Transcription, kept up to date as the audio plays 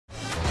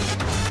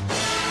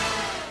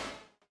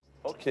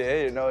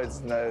okay, you know,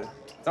 it's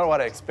not what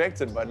I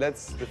expected, but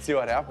let's see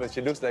what happens.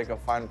 She looks like a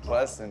fun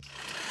person.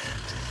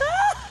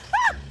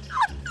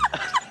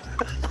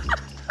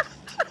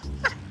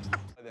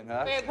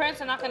 Your parents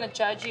are not going to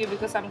judge you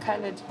because I'm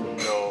colored.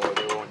 No,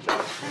 they won't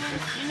judge.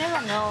 You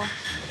never know.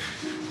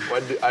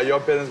 Are your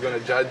parents going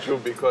to judge you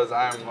because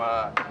I'm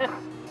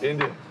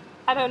Indian?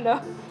 I don't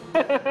know.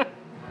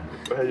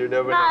 Well, you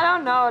never know. I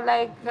don't know.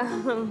 Like,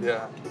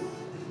 yeah.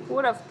 who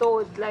would have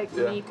thought, like,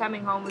 me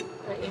coming home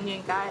with an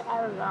Indian guy?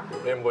 I don't know.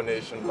 Rainbow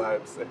Nation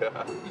vibes.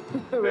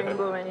 Yeah.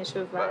 Rainbow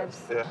Nation vibes.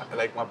 Yeah.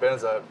 Like, my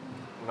parents are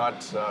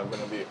not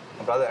going to be...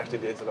 My brother actually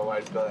dated a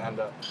white girl and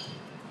a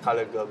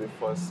colored girl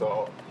before,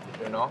 so...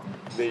 You know,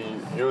 they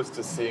used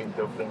to seeing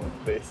different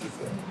places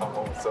and come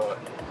home, so...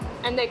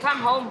 And they come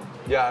home?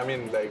 Yeah, I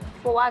mean, like...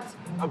 For what?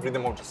 I'll bring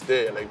them home to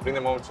stay, like, bring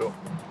them home to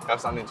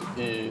have something to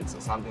eat or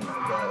something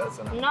like that. That's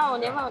enough.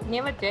 No,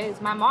 never days.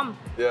 My mom?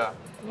 Yeah.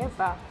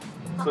 Never.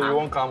 So you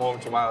won't come home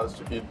to my house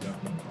to eat,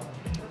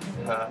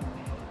 no?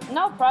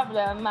 No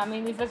problem. I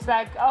mean, if it's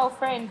like, oh,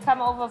 friend,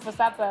 come over for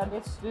supper,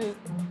 let's do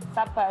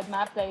supper at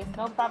my place.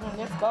 No problem,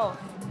 let's go.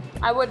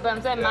 I would, but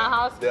I'm saying my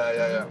house?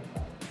 Yeah.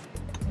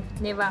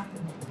 Never.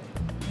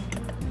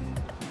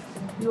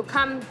 You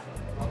come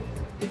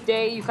the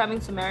day you're coming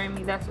to marry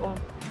me, that's all.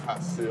 I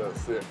see.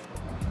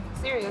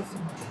 Serious.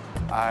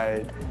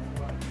 I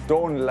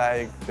don't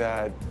like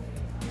that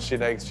she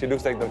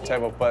looks like the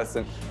type of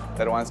person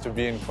that wants to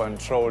be in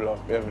control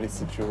of every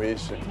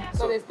situation.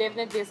 So there's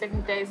definitely a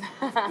second date.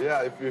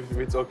 Yeah, if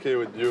it's okay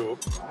with you,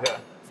 yeah.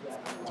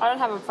 I don't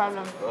have a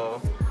problem.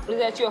 Is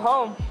that your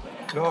home?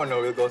 No,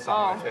 we'll go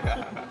somewhere. Oh.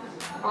 Yeah.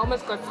 I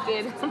almost got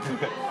scared.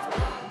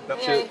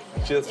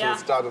 Cheers to the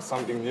start of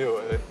something new.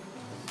 Eh?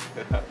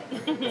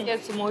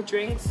 Get some more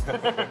drinks.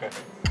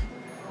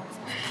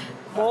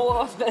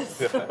 More of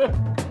this.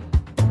 Yeah.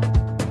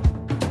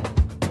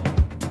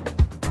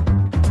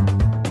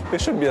 There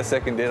should be a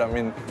second date. I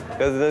mean,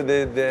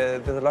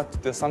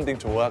 there's something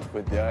to work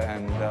with, yeah,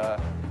 and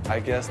I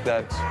guess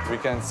that we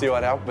can see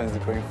what happens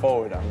going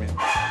forward. I mean,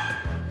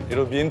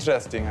 it'll be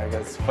interesting, I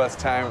guess. First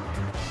time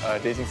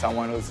dating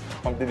someone who's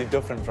completely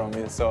different from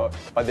me,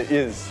 but there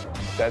is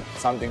that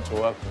something to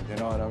work with, you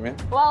know what I mean?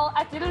 Well,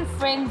 I didn't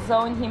friend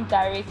zone him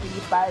directly,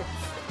 but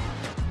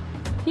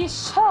he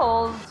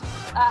showed.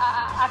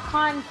 I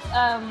can't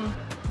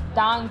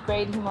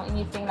downgrade him or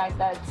anything like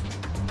that.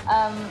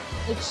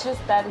 It's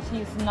just that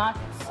he's not,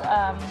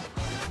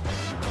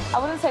 I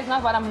wouldn't say it's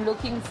not what I'm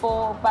looking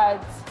for,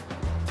 but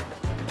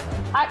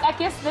I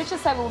guess let's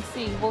just say we'll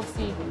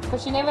see,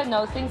 because you never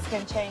know, things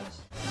can change.